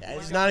theory. Yeah,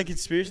 it's not a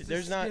conspiracy. It's a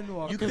There's not.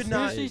 skinwalker. You could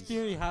not Conspiracy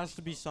theory has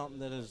to be something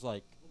that is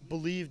like,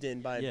 believed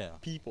in by Yeah.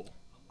 people.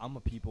 I'm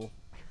a people.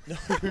 No,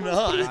 you're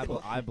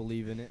not. I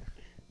believe in it.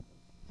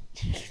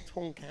 You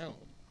don't count.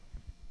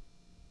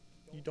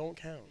 You don't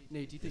count.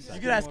 Nate, do you think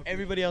You could ask Skinwalker-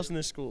 everybody else in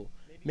this school.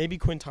 Maybe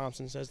Quinn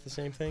Thompson says the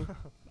same thing.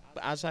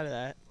 But outside of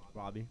that,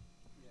 Robbie.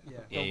 Yeah.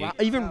 Yeah, No, you- Ro-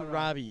 even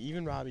Robbie.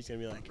 Robbie's gonna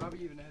be like,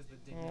 Robbie even has the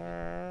dignity.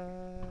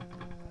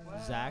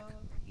 Zach.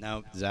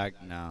 No, Zach,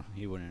 no,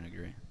 he wouldn't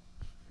agree.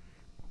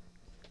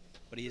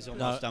 But he is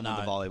almost done with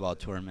the no. volleyball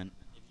tournament.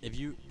 if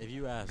you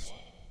ask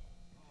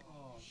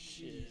Oh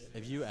shit.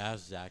 if you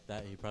ask Zach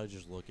that, he'd probably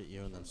just look at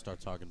you and then start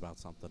talking about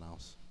something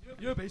else.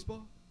 You know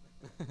baseball?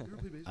 You ever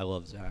play baseball? I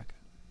love Zach.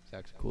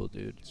 Zach's a cool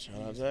dude.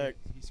 "Shout out Zach."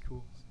 He's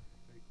cool.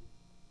 Very cool.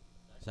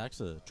 Zach's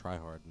a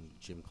tryhard in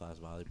gym class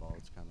volleyball.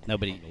 It's kind of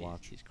Nobody fun to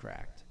watch. he's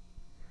cracked.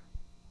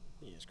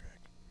 He is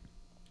correct.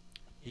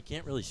 He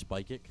can't really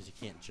spike it because he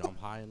can't jump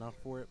high enough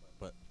for it.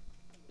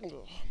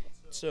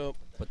 So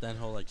But then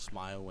he'll like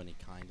smile when he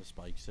kind of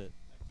spikes it.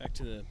 back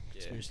to the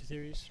conspiracy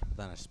theories.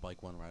 Then I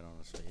spike one right on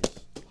his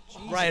face.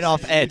 Right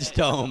off Ed's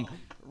dome.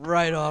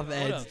 Right off What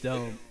Ed's a-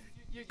 dome.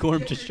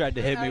 Gorm just tried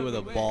to hit me with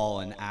a ball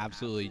and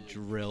absolutely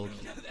drilled.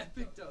 That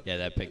picked up. Yeah,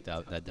 that picked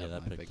up. That Yeah, that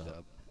definitely picked picked up.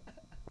 up.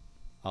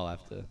 I'll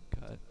have to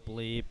cut.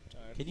 Bleep.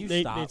 Can you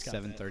Nate- stop? Nate's got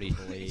 7:30.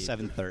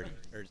 7:30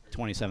 or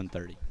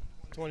 27:30.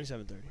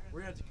 27:30. We're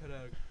gonna have to cut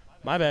out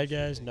My bad,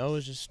 guys.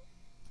 Noah's just.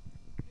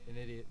 an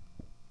idiot.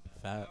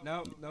 Fat.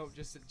 No,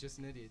 just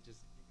an idiot.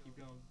 Just keep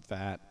going.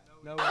 Fat.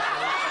 No.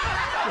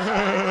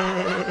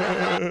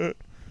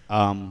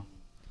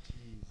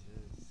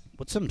 Jesus.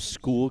 What's some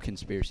school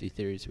conspiracy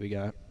theories we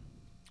got?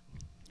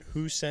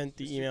 Who sent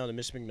the email to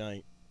Miss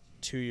McKnight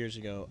 2 years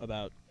ago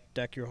about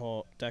deck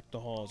the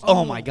halls?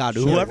 Oh my God!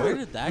 Sure. Whoever Where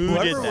did that Who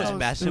come did whoever from? was that?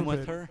 messing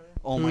with Stupid. her.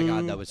 Oh my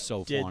God, Who that was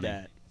so did funny.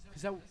 that?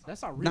 Cause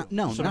that's not real.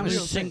 No, Some not a new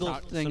single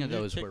TikTok- thing some of new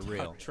those were TikTok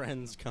real.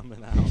 Trends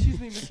coming out. Excuse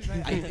me, Mr.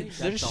 Knight. I- Deck there's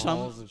the some-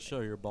 halls and show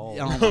your balls.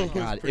 Oh No my one's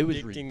God, it was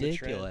predicting the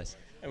trend. ridiculous.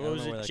 And I what don't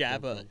was know it? where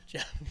that Jabba.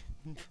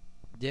 came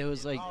It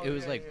was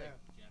like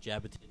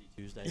Jabba-Titty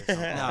Tuesday or something.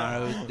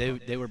 no, it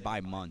was, they were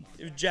by month.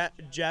 It was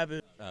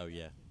Jabba Oh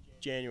yeah.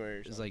 January or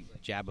It was something.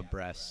 like jab a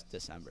breast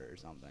December or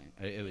something.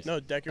 It was No,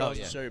 deck your Oh, halls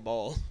yeah. to show your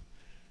balls.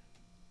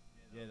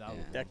 Yeah, that Yeah.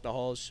 was. Deck the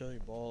halls, show your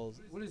balls.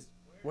 What is?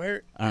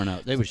 Where? I don't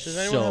know. They were Does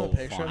anyone have so a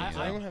picture? funny. Does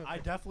anyone have a I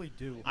definitely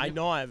do. I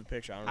know I have a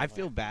picture. I don't know I if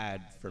feel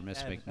bad for Miss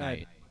Ed,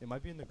 McKnight. it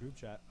might be in the group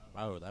chat.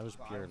 Oh, that was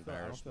I pure don't feel- I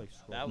don't embarrassment. feel like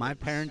scrolling. That My was-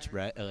 parents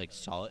read like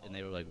saw it and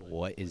they were like,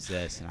 "What is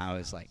this?" And I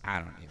was like, "I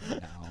don't even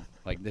know.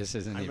 Like this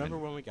isn't I even." remember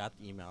when we got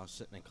the email, I was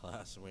sitting in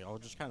class, and we all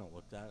just kind of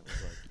looked at it.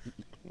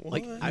 And was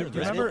like, What? I You read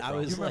remember- it. I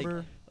was do you like,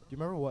 remember? Do you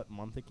remember what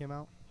month it came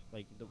out?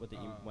 Like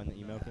when the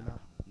email came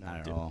out? not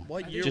at Dude, all.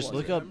 What I year Just was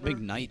look it? up Remember?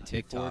 McKnight like, for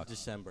TikTok.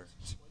 December.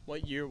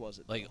 What year was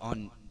it? Like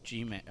on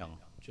Gmail.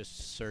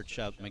 Just search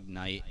up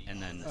McKnight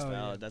and then That's Oh, yeah.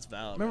 valid. That's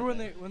valid. Remember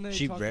right when they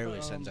she talked rarely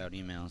about, sends out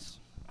emails.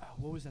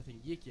 What was that thing?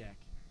 Yik Yak.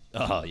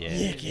 Oh yeah,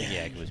 Yik yeah,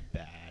 yak. it was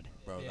bad.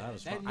 Bro, Yeah, that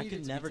was that fun. I needed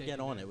could to be never taken get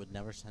on down. it. Would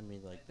never send me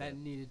like That the-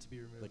 needed to be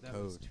removed. the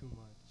That was code. too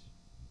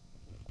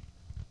much.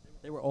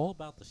 They were all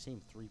about the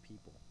same three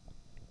people.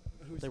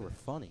 Who's They that? were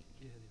funny.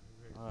 Yeah,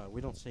 they were very.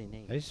 We don't say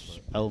names. I but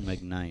spell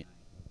McKnight.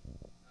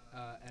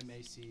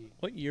 MAC.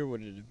 What year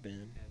would it have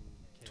been?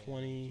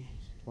 20,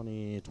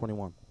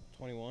 2021.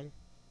 21?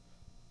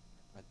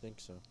 I think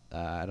so.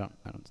 I don't.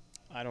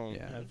 I don't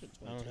Yeah.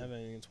 have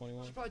anything in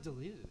 21. She probably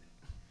deleted it.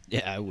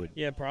 Yeah, I would.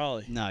 Yeah,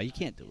 probably. No, you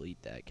can't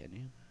delete that, can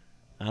you?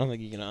 I don't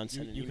think you can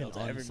unsend an You email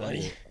can to unsend everybody.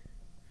 it.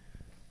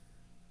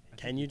 I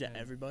Can think you to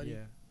everybody?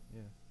 Yeah.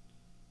 Yeah.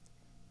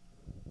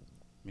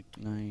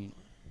 McKnight.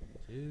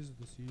 Tis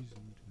the season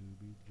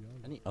to be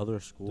jolly. Any other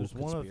school There's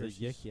one of the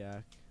conspiracies? Yik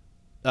Yak.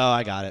 Oh,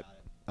 I got it.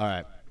 All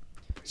right.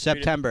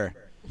 September.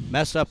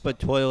 Mess up a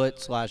toilet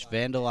 /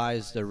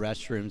 vandalize the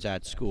restrooms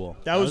at school.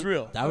 That was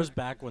real. That was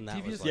back when that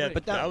Devious was Yeah, like,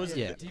 but that was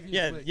yeah.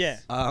 Yeah, yeah.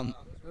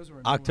 Those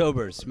were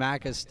October,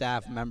 smack a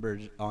staff member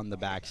on the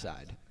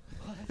backside.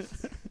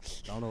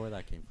 don't know where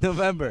that came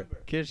November,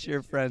 kiss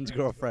your friend's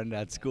girlfriend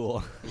at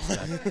school.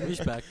 from.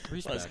 Respect.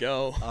 Let's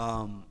go.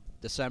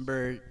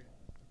 December,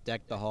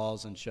 deck the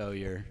halls and show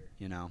your,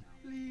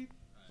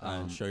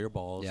 Show your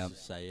balls. yeah.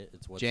 Say it.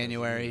 It's what says in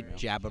January, the email.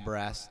 jab a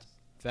breast.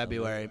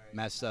 February,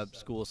 mess up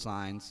school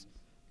signs.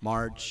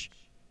 March,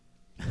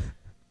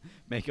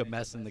 make a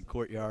mess in the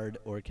courtyard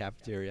or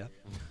cafeteria.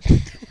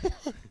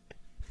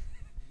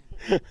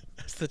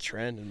 That's the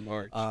trend in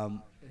March.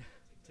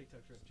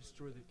 TikTok trend.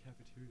 Destroy the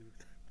cafeteria.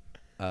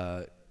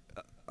 Read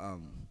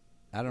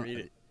I don't.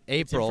 it.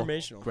 April,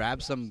 informational.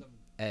 grab some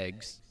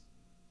eggs.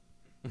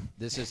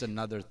 This is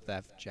another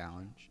theft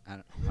challenge. All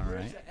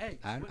right. the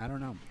eggs? I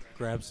don't know.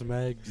 Grab some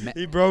eggs.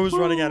 Hey, bro was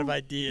running out of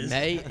ideas.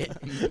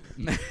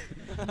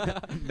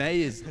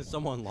 May is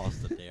Someone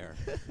lost a dare.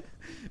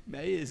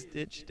 May is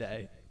ditch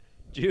day.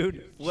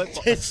 June flip.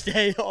 Ditch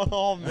day on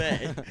all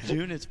May.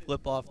 June is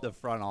flip off the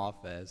front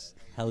office.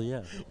 Hell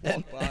yeah.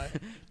 Walk by.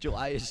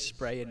 July is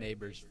spray a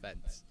neighbor's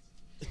fence.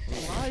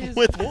 July is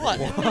With what?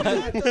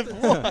 With You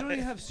what? don't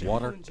even have school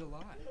Water. in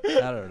July. I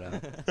don't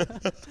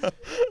know.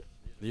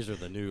 These are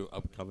the new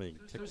upcoming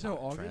There's no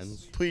TikTok August?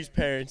 trends. Please,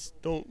 parents,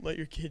 don't let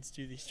your kids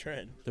do these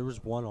trends. There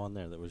was one on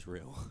there that was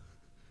real.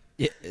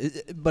 Yeah,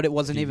 but it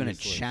wasn't even a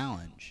Deviously.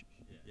 challenge.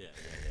 Yeah.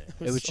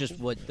 It was just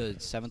what the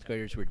 7th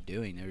graders were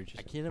doing. They were I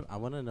just. can't. I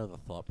want to know the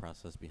thought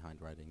process behind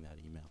writing that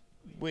email.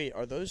 Wait,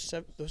 are those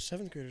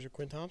seventh graders are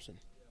Quinn Thompson?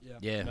 Yeah.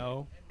 Yeah.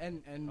 No.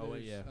 And Oh,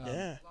 wait, there's, yeah.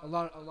 Yeah. A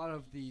lot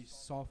of the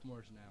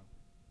sophomores now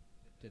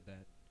did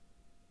that.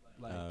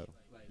 Like,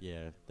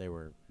 Yeah, they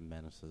were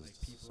menaces like to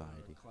people in society.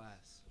 our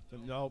class. So,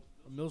 no,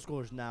 middle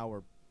schoolers now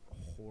are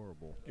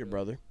horrible. Your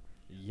brother.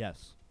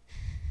 Yes.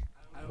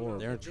 I don't know,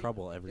 They're in they-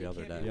 trouble every they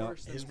other can't be day.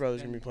 worse than- His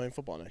brother's gonna be than- playing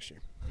football next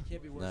year. They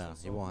can't be worse No, than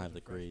he won't sophomores have the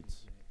and freshmen.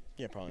 grades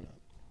Yeah, probably not.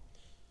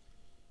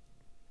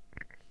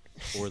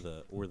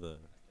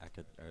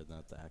 or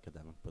not the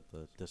academic, but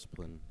the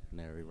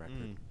disciplinary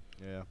record.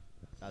 Yeah.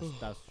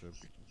 That's true.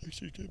 There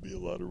should gonna be a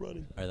lot of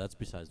running. All right, that's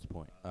besides the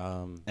point. What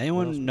else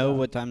Anyone we know got?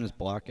 what time this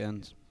block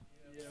ends?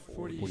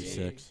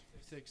 46.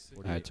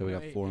 All right, so we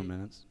got 4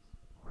 minutes.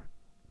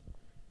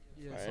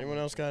 Yeah, All right, something anyone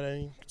like else got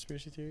any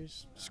conspiracy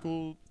theories?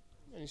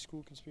 Any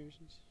school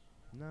conspiracies?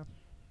 No. All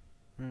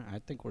right, I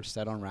think we're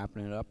set on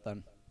wrapping it up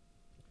then.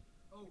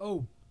 that.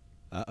 Oh,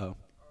 Uh-oh.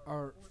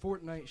 are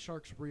Fortnite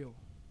sharks real?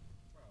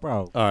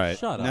 Bro, All right.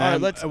 shut up. Nah, All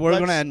right, let's- we're let's-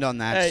 going to end on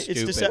that Hey, stupid.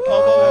 it's December.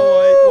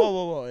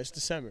 Whoa! It's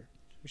December.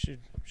 We should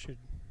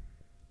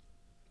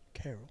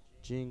carol.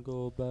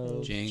 Jingle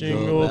bells.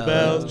 Jingle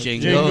bells,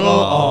 jingle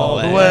all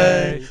the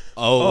way.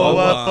 Oh,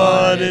 what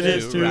fun it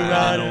is to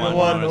ride in a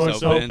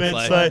one-horse open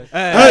sleigh.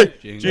 Hey,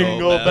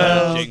 jingle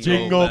bells,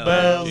 jingle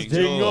bells,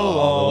 jingle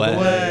all the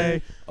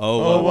way.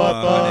 Oh, what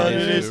fun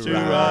it is to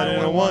ride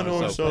in a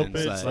one-horse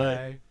open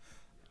sleigh.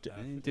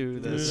 Into Through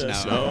the the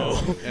snow.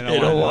 snow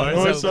in a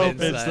one-horse open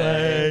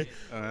sleigh.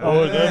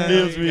 Over the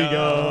fields we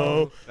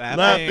go,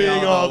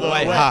 laughing all the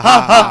way. Ha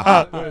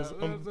ha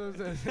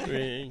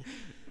ha!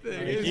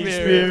 Making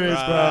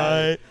spirits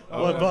bright.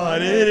 What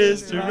fun it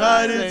is to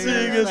ride and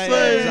sing a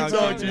sleighing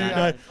song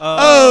tonight.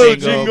 Oh,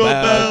 jingle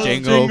bells,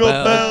 jingle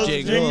bells,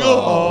 jingle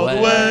all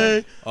the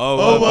way.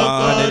 Oh, what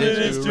fun it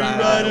is to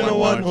ride in a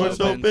one-horse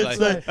open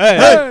sleigh.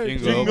 Hey,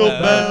 jingle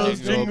bells,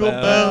 jingle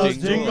bells,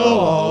 jingle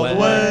all the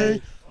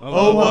way.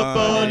 Oh, what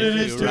fun it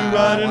is to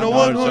ride in a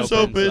one-horse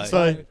open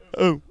sleigh.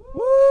 Oh,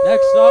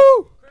 Next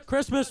up,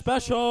 Christmas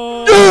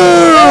special.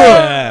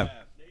 Yeah.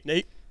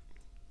 Nate.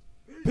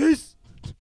 Peace.